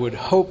I would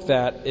hope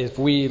that if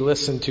we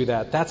listen to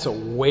that, that's a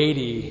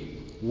weighty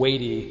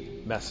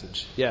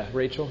message. Yeah,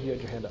 Rachel, you had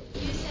your hand up.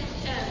 You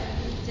said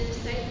the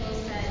disciples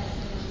said,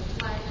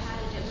 how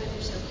did it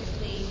wither so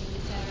quickly,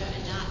 etc.,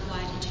 and not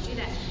why did you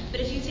do that? But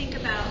if you think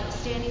about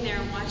standing there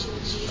and watching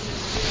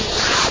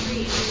Jesus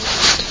really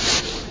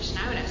the question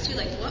I would ask too,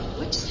 like,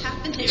 what just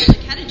happened there?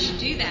 Like, how did you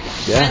do that?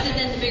 Yeah. Rather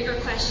than the bigger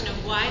question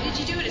of why did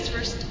you do it?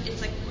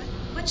 It's like,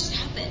 what just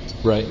happened?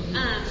 Right.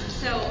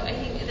 So I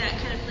think that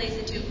kind of plays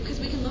into, because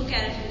we can look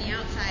at it from the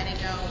outside and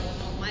go,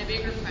 well, my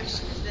bigger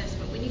question is this.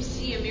 But when you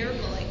see a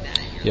miracle like that,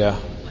 you're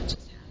like, what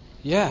just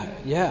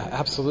happened? Yeah,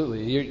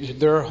 absolutely.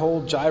 Their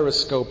whole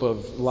gyroscope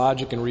of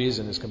logic and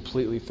reason is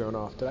completely thrown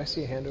off. Did I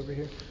see a hand over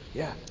here?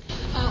 Yeah.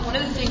 One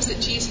of the things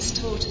that Jesus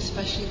taught,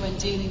 especially when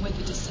dealing with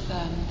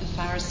the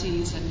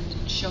Pharisees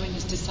and showing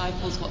his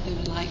disciples what they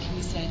were like, and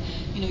he said,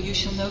 you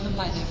shall know them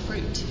by their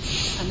fruit.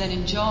 And then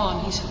in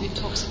John, he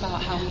talks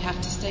about how we have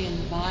to stay in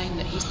the vine,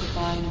 that he's the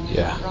vine and we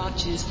are the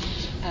branches,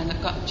 and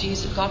that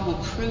God will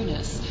prune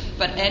us.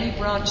 But any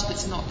branch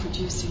that's not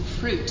producing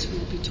fruit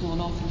will be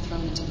torn off and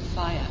thrown into the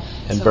fire.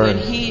 And so burned.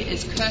 when he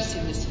is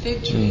cursing this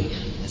fig tree,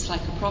 it's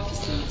like a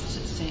prophecy. It's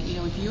saying,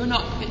 if you're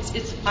not,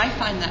 I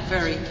find that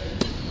very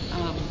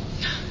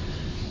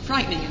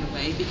frightening in a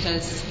way,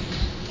 because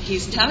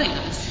he's telling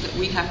us that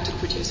we have to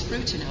produce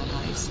fruit in our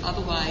lives.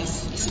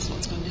 Otherwise, this is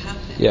what's going to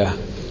happen.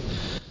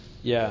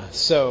 Yeah.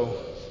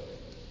 So,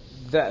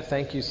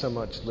 thank you so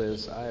much,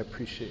 Liz. I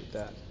appreciate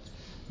that.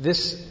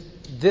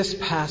 This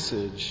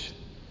passage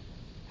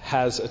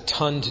has a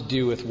ton to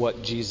do with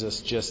what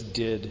Jesus just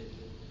did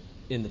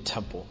in the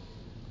temple.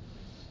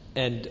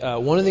 And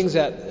one of the things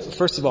that,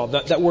 first of all,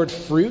 that word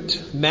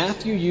fruit,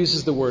 Matthew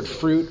uses the word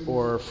fruit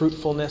or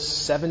fruitfulness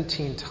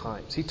 17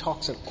 times. He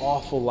talks an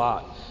awful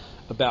lot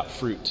about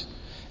fruit.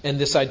 And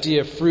this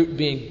idea of fruit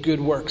being good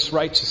works,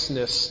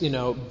 righteousness,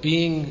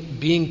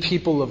 being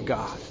people of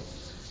God.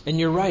 And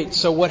you're right.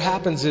 So what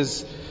happens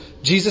is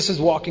Jesus is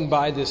walking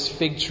by this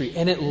fig tree,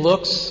 and it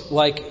looks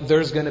like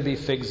there's going to be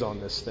figs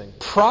on this thing.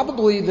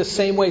 Probably the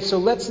same way. So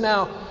let's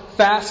now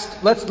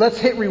let's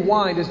hit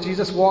rewind as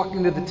Jesus walked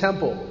into the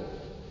temple.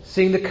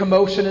 Seeing the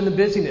commotion and the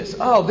busyness.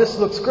 Oh, this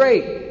looks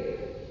great.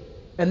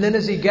 And then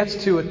as he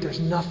gets to it,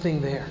 there's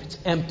nothing there. It's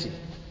empty.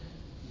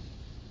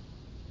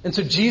 And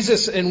so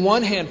Jesus, in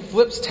one hand,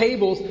 flips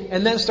tables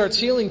and then starts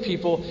healing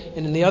people.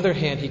 And in the other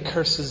hand, he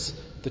curses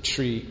the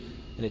tree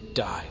and it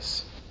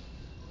dies.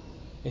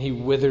 And he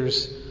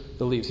withers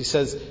the leaves. He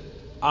says,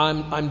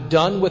 I'm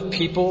done with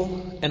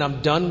people and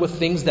I'm done with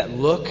things that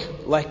look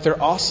like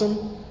they're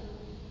awesome,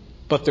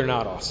 but they're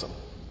not awesome.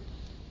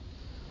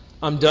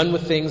 I'm done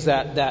with things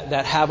that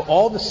have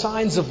all the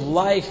signs of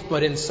life,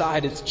 but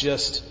inside it's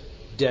just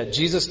dead.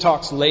 Jesus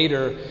talks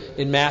later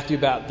in Matthew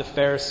about the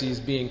Pharisees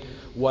being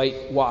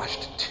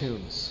whitewashed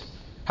tombs.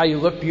 How you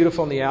look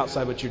beautiful on the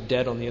outside, but you're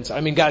dead on the inside.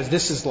 I mean, guys,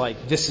 this is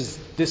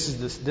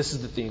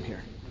the theme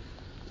here.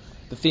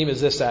 The theme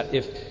is this: that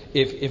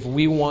if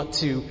we want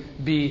to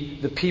be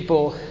the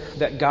people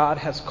that God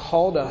has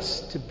called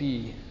us to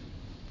be,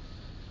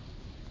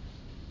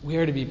 we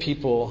are to be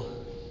people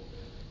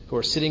who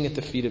are sitting at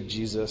the feet of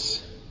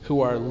Jesus,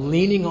 who are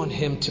leaning on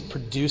Him to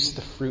produce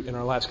the fruit in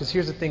our lives. Because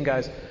here's the thing,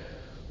 guys.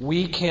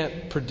 We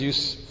can't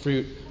produce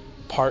fruit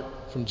apart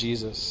from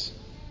Jesus.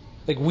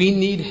 Like, we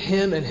need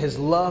Him and His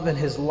love and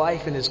His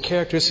life and His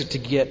characteristics to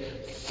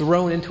get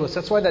thrown into us.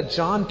 That's why that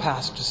John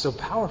passage is so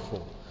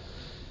powerful.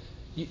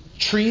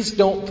 Trees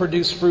don't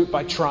produce fruit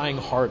by trying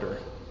harder.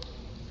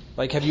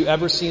 Like, have you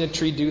ever seen a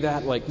tree do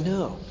that? Like,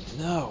 no,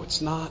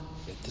 it's not.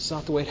 It's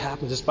not the way it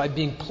happens. It's by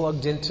being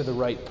plugged into the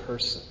right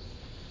person.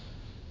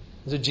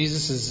 So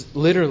Jesus is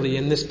literally,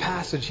 in this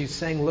passage, He's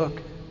saying,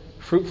 look,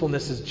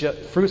 fruitfulness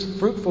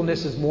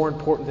is more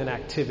important than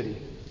activity.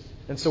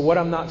 And so what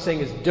I'm not saying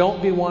is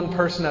don't be one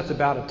person that's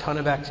about a ton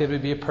of activity.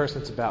 Be a person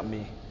that's about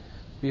me.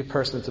 Be a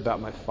person that's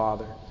about my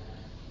Father.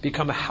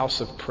 Become a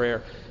house of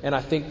prayer. And I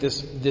think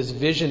this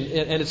vision,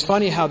 and it's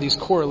funny how these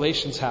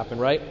correlations happen,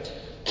 right?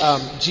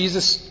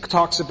 Jesus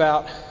talks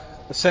about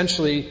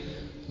essentially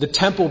the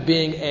temple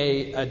being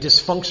a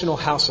dysfunctional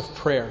house of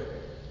prayer.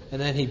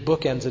 And then He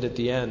bookends it at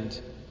the end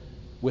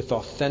with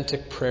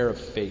authentic prayer of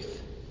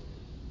faith.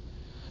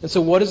 And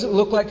so what does it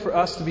look like for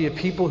us to be a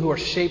people who are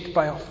shaped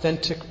by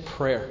authentic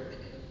prayer?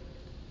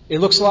 It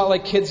looks a lot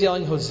like kids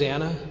yelling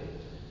Hosanna.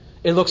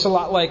 It looks a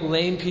lot like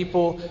lame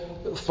people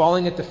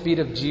falling at the feet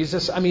of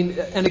Jesus. I mean,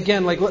 and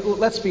again, like,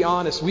 let's be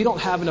honest. We don't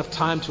have enough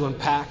time to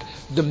unpack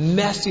the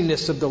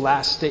messiness of the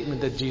last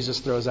statement that Jesus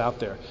throws out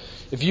there.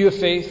 If you have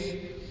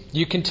faith,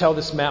 you can tell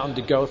this mountain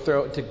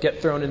to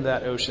get thrown into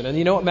that ocean. And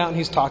you know what mountain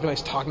He's talking about?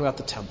 He's talking about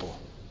the temple.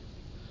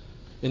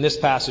 In this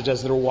passage,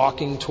 as they're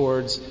walking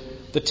towards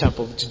the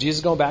temple,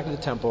 Jesus going back to the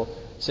temple,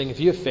 saying, if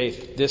you have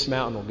faith, this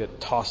mountain will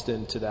get tossed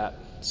into that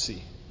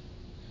sea.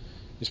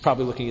 He's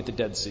probably looking at the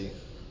Dead Sea,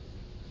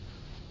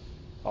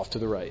 off to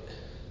the right.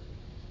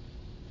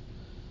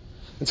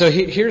 And so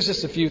here's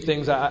just a few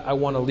things I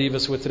want to leave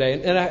us with today.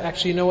 And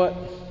actually, you know what?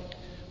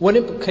 What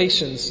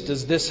implications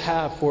does this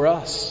have for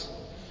us,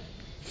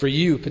 for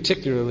you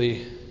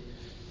particularly,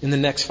 in the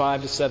next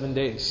 5 to 7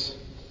 days?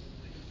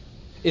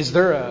 Is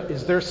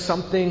there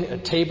something, a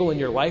table in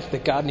your life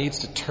that God needs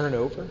to turn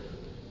over?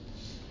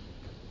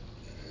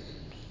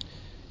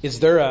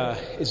 Is there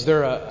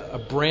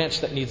a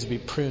branch that needs to be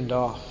pruned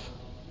off?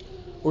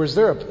 Or is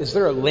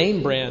there a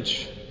lame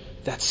branch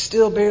that's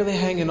still barely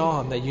hanging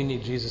on that you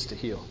need Jesus to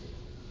heal?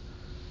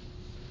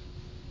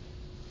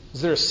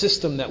 Is there a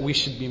system that we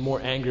should be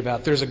more angry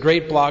about? There's a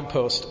great blog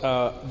post.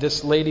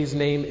 This lady's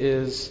name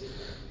is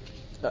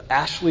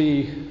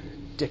Ashley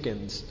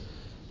Dickens.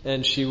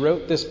 And she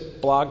wrote this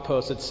blog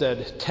post that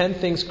said, 10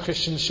 things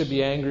Christians should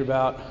be angry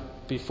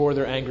about before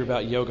they're angry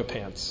about yoga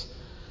pants.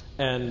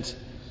 And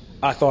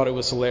I thought it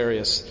was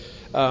hilarious.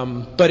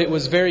 But it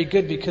was very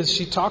good because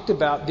she talked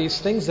about these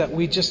things that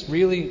we just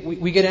really,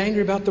 we get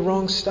angry about the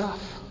wrong stuff.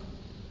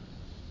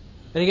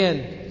 And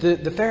again,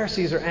 the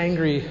Pharisees are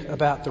angry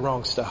about the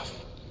wrong stuff.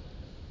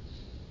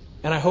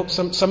 And I hope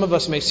some of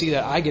us may see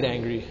that I get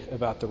angry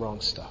about the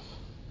wrong stuff.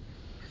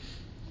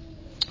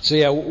 So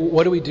yeah,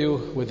 what do we do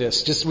with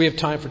this? We have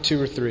time for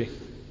 2 or 3.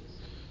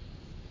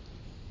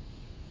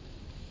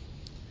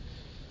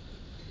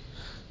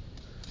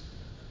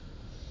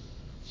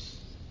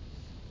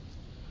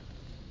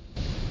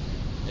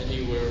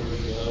 Anywhere we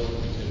go,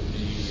 we can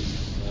be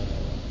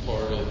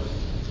part of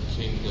the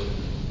kingdom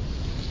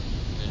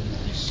and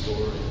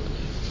restoring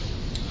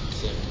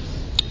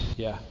things.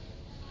 Yeah.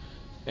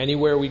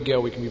 Anywhere we go,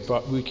 we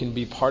can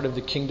be part of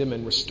the kingdom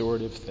and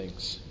restorative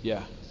things.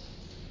 Yeah.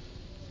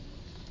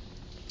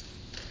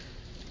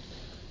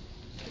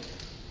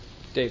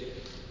 Dave.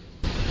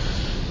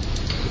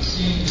 It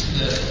seems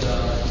that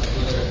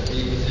whether it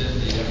be within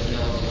the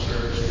evangelical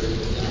church or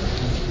within our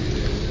country,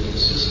 there's a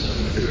system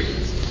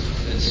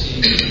that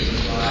seems to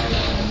provide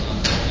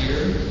on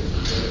fear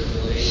as it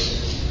relates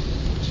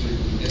to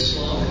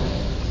Islam.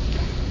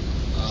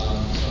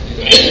 Something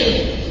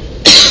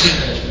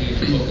that we've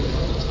spoken a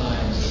couple of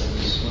times, that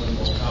was one of the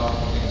most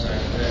powerful things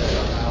I've read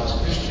about how as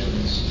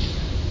Christians,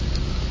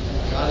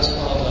 God has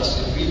called us,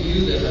 if we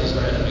view them as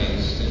our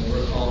enemies, then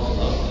we're called to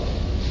love them.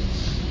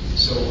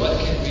 So what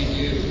can we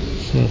do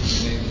in the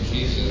name of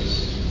Jesus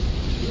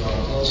to draw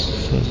closer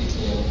to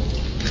people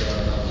that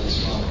are of the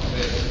Islamic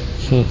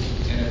faith?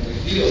 And if we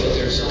feel that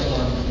there's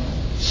someone,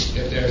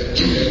 if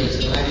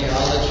there's an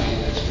ideology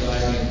that's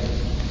driving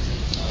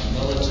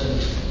militant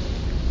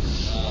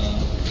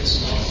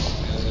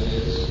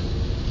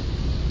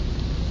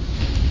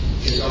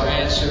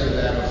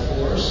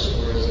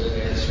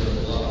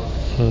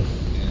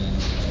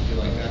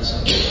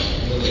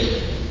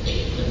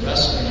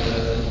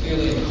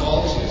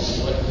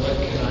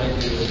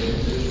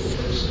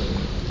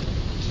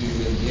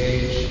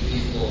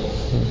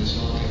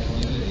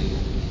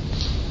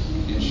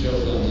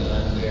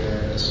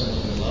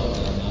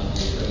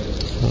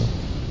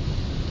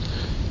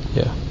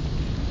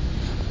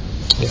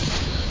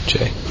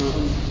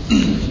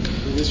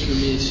for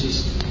me, it's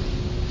just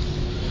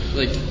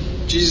like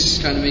Jesus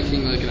is kind of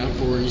making like an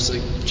uproar, and he's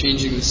like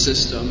changing the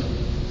system.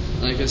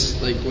 And I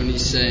guess like when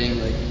he's saying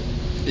like,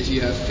 if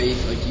you have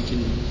faith, like you can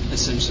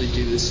essentially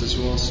do this as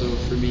well. So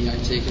for me, I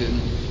take it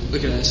and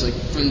look at it as like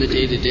from the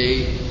day to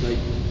day, like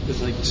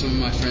with like some of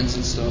my friends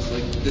and stuff,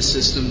 like the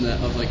system that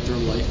of like their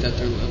life that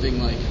they're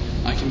living, like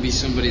I can be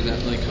somebody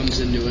that like comes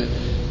into it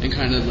and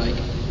kind of like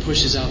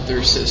pushes out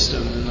their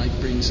system and like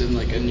brings in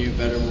like a new,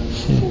 better one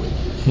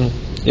forward.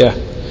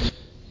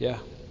 Yeah,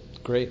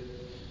 great.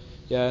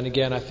 Yeah, and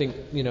again, I think,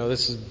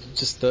 this is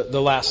just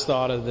the last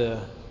thought of the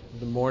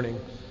morning.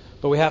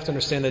 But we have to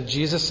understand that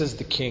Jesus is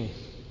the King.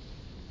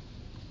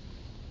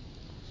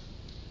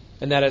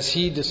 And that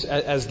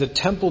as the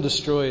temple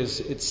destroys,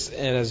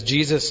 and as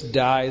Jesus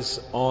dies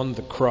on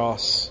the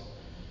cross,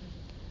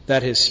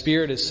 that His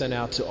Spirit is sent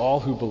out to all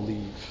who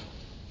believe.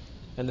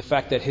 And the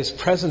fact that His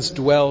presence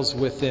dwells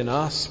within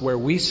us, where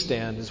we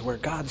stand is where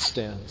God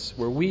stands.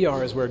 Where we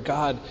are is where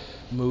God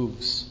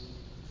moves.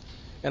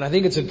 And I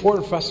think it's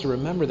important for us to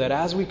remember that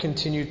as we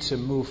continue to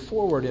move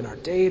forward in our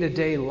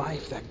day-to-day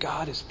life, that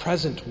God is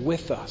present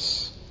with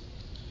us.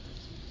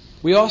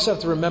 We also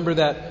have to remember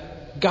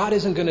that God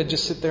isn't going to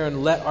just sit there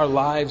and let our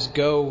lives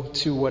go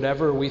to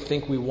whatever we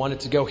think we want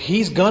it to go.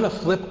 He's going to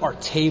flip our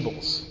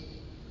tables.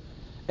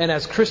 And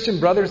as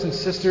Christian brothers and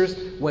sisters,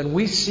 when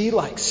we see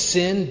like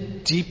sin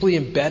deeply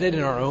embedded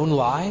in our own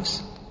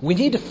lives, we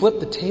need to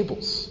flip the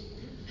tables.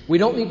 We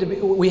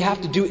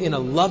have to do it in a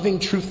loving,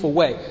 truthful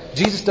way.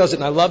 Jesus does it,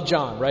 and I love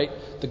John, right?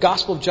 The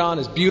Gospel of John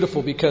is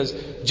beautiful because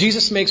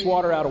Jesus makes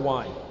water out of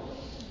wine.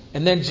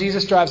 And then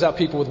Jesus drives out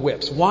people with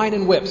whips. Wine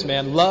and whips,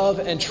 man. Love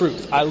and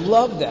truth. I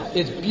love that.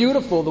 It's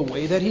beautiful the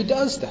way that He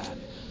does that.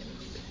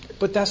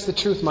 But that's the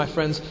truth, my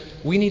friends.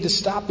 We need to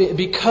stop it.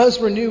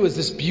 Because Renew is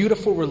this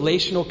beautiful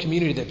relational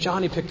community that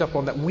Johnny picked up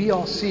on, that we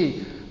all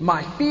see.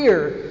 My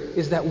fear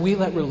is that we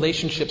let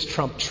relationships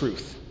trump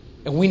truth.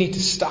 And we need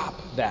to stop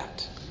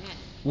that.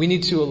 We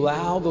need to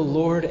allow the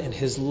Lord and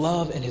His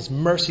love and His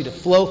mercy to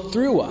flow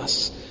through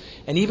us.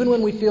 And even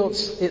when we feel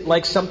it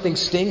like something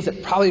stings,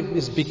 it probably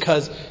is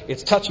because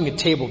it's touching a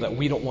table that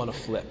we don't want to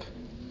flip.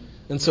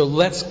 And so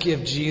let's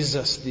give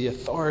Jesus the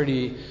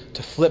authority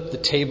to flip the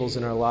tables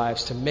in our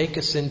lives, to make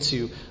us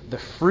into the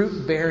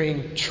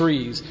fruit-bearing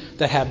trees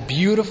that have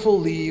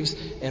beautiful leaves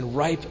and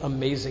ripe,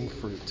 amazing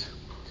fruit.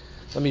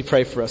 Let me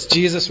pray for us.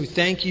 Jesus, we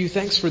thank You.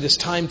 Thanks for this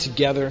time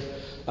together.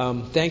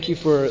 Thank You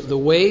for the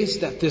ways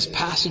that this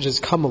passage has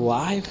come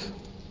alive.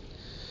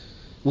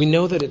 We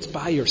know that it's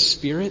by Your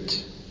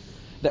Spirit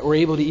that we're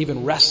able to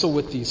even wrestle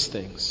with these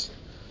things.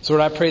 So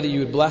Lord, I pray that You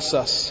would bless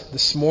us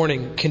this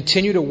morning.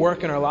 Continue to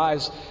work in our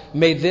lives.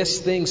 May this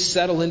thing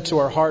settle into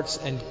our hearts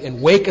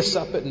and wake us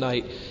up at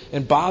night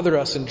and bother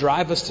us and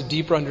drive us to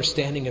deeper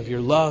understanding of Your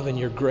love and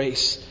Your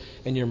grace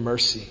and Your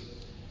mercy.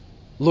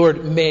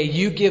 Lord, may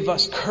You give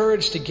us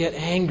courage to get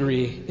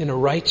angry in a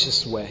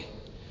righteous way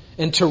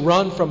and to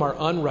run from our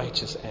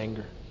unrighteous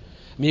anger.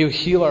 May You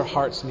heal our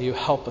hearts. May You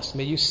help us.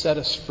 May You set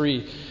us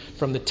free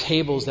from the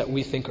tables that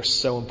we think are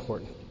so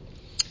important.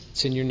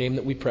 It's in Your name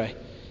that we pray.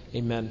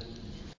 Amen.